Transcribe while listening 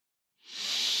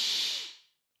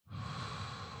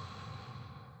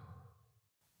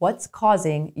What's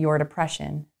causing your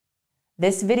depression?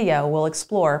 This video will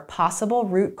explore possible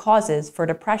root causes for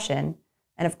depression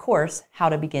and, of course, how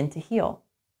to begin to heal.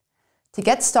 To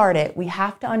get started, we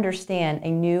have to understand a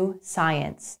new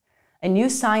science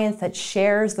that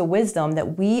shares the wisdom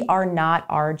that we are not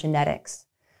our genetics.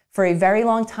 For a very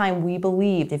long time, we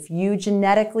believed if you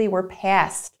genetically were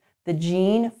passed the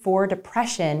gene for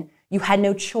depression, you had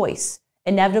no choice.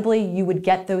 Inevitably, you would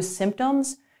get those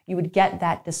symptoms, you would get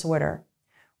that disorder.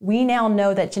 We now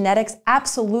know that genetics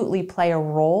absolutely play a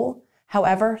role.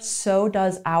 However, so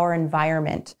does our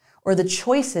environment or the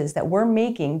choices that we're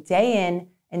making day in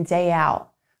and day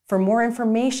out. For more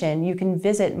information, you can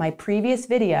visit my previous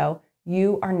video,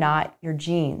 You Are Not Your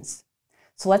Genes.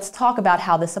 So let's talk about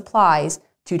how this applies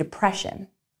to depression.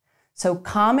 So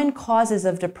common causes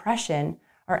of depression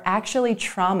are actually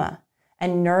trauma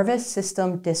and nervous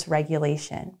system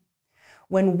dysregulation.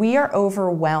 When we are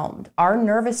overwhelmed, our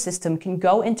nervous system can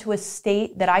go into a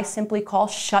state that I simply call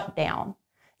shutdown.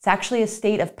 It's actually a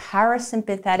state of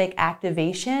parasympathetic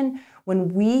activation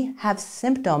when we have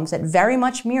symptoms that very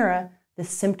much mirror the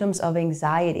symptoms of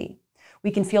anxiety.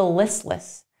 We can feel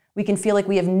listless. We can feel like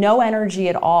we have no energy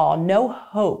at all, no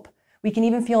hope. We can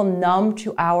even feel numb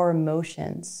to our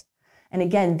emotions. And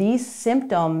again, these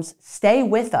symptoms stay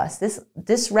with us. This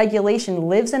dysregulation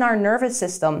lives in our nervous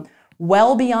system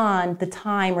well beyond the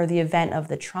time or the event of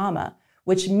the trauma,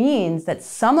 which means that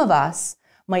some of us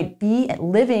might be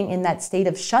living in that state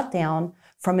of shutdown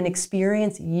from an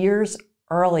experience years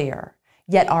earlier.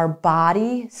 Yet our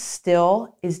body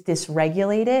still is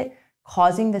dysregulated,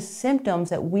 causing the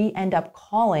symptoms that we end up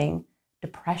calling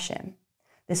depression.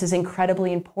 This is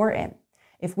incredibly important.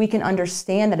 If we can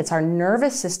understand that it's our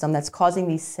nervous system that's causing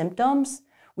these symptoms,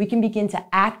 we can begin to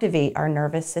activate our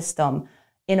nervous system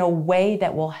in a way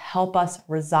that will help us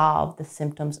resolve the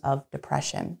symptoms of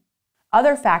depression.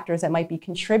 Other factors that might be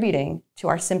contributing to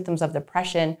our symptoms of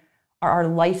depression are our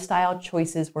lifestyle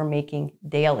choices we're making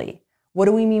daily. What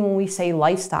do we mean when we say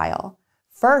lifestyle?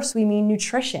 First, we mean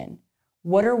nutrition.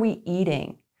 What are we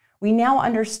eating? We now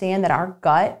understand that our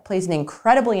gut plays an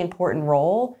incredibly important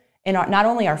role in not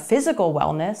only our physical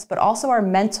wellness, but also our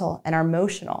mental and our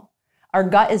emotional. Our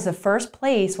gut is the first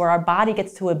place where our body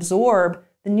gets to absorb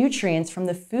the nutrients from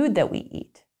the food that we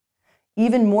eat.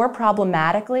 Even more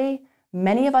problematically,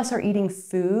 many of us are eating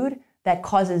food that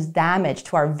causes damage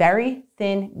to our very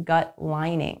thin gut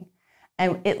lining.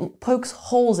 And it pokes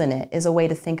holes in it is a way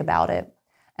to think about it.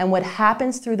 And what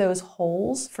happens through those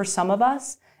holes for some of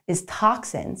us is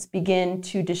toxins begin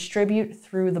to distribute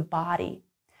through the body.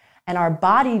 And our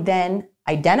body then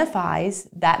identifies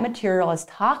that material as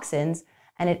toxins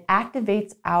and it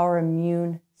activates our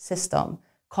immune system,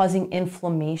 causing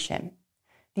inflammation.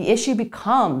 The issue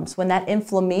becomes when that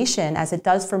inflammation, as it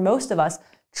does for most of us,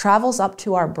 travels up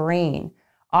to our brain.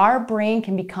 Our brain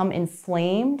can become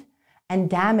inflamed and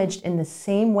damaged in the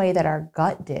same way that our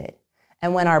gut did.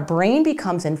 And when our brain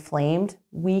becomes inflamed,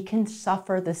 we can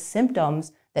suffer the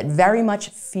symptoms that very much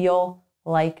feel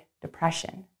like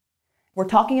depression. We're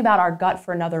talking about our gut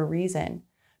for another reason,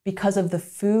 because of the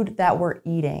food that we're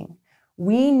eating.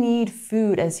 We need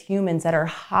food as humans that are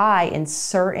high in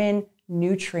certain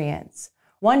nutrients.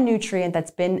 One nutrient that's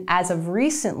been, as of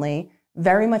recently,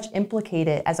 very much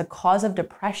implicated as a cause of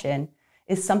depression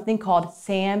is something called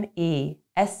SAMe,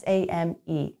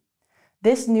 S-A-M-E.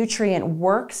 This nutrient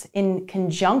works in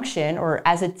conjunction or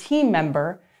as a team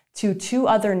member to two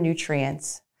other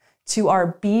nutrients, to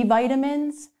our B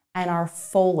vitamins and our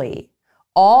folate.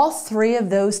 All three of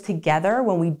those together,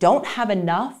 when we don't have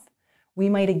enough, we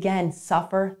might again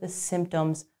suffer the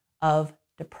symptoms of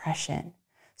depression.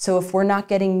 So if we're not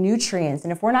getting nutrients,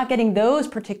 and if we're not getting those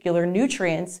particular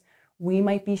nutrients, we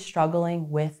might be struggling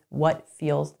with what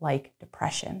feels like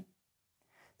depression.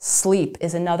 Sleep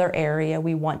is another area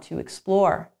we want to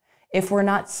explore. If we're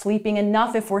not sleeping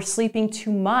enough, if we're sleeping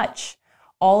too much,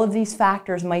 all of these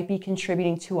factors might be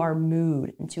contributing to our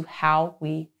mood and to how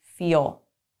we feel.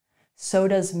 So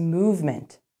does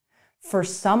movement. For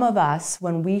some of us,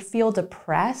 when we feel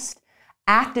depressed,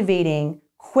 activating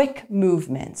quick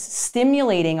movements,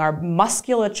 stimulating our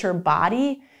musculature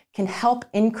body can help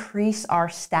increase our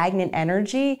stagnant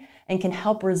energy and can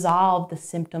help resolve the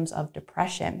symptoms of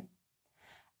depression,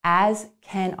 as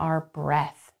can our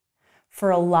breath.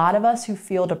 For a lot of us who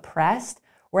feel depressed,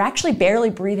 we're actually barely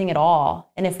breathing at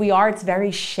all. And if we are, it's very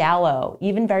shallow,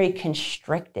 even very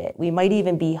constricted. We might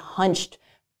even be hunched,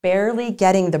 barely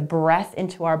getting the breath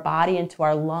into our body, into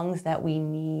our lungs that we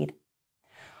need.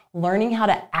 Learning how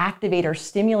to activate or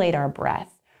stimulate our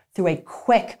breath through a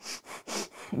quick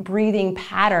breathing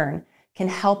pattern can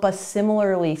help us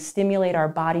similarly stimulate our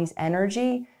body's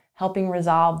energy, helping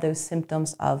resolve those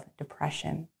symptoms of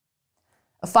depression.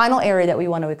 A final area that we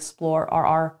want to explore are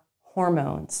our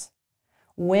hormones.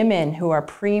 Women who are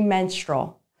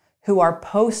premenstrual, who are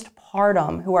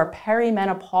postpartum, who are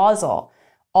perimenopausal,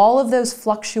 all of those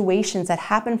fluctuations that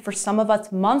happen for some of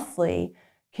us monthly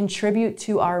contribute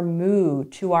to our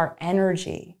mood, to our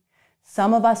energy.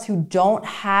 Some of us who don't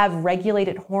have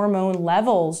regulated hormone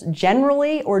levels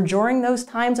generally or during those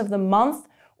times of the month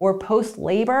or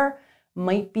post-labor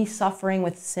might be suffering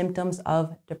with symptoms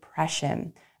of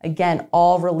depression. Again,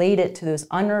 all related to those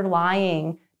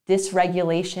underlying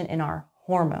dysregulation in our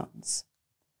hormones.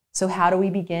 So how do we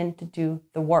begin to do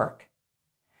the work?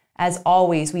 As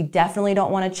always, we definitely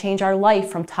don't want to change our life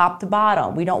from top to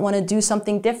bottom. We don't want to do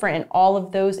something different in all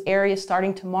of those areas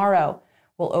starting tomorrow.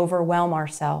 We'll overwhelm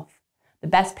ourselves. The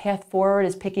best path forward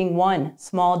is picking one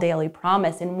small daily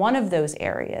promise in one of those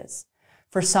areas.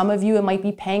 For some of you, it might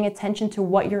be paying attention to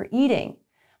what you're eating.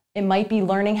 It might be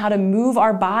learning how to move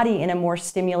our body in a more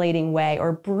stimulating way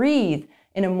or breathe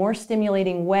in a more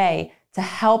stimulating way to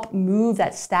help move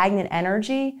that stagnant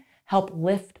energy, help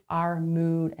lift our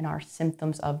mood and our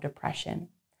symptoms of depression.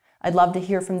 I'd love to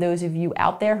hear from those of you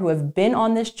out there who have been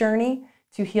on this journey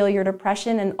to heal your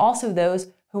depression and also those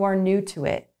who are new to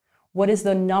it. What is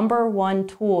the number one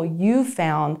tool you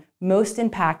found most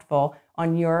impactful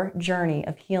on your journey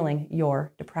of healing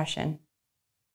your depression?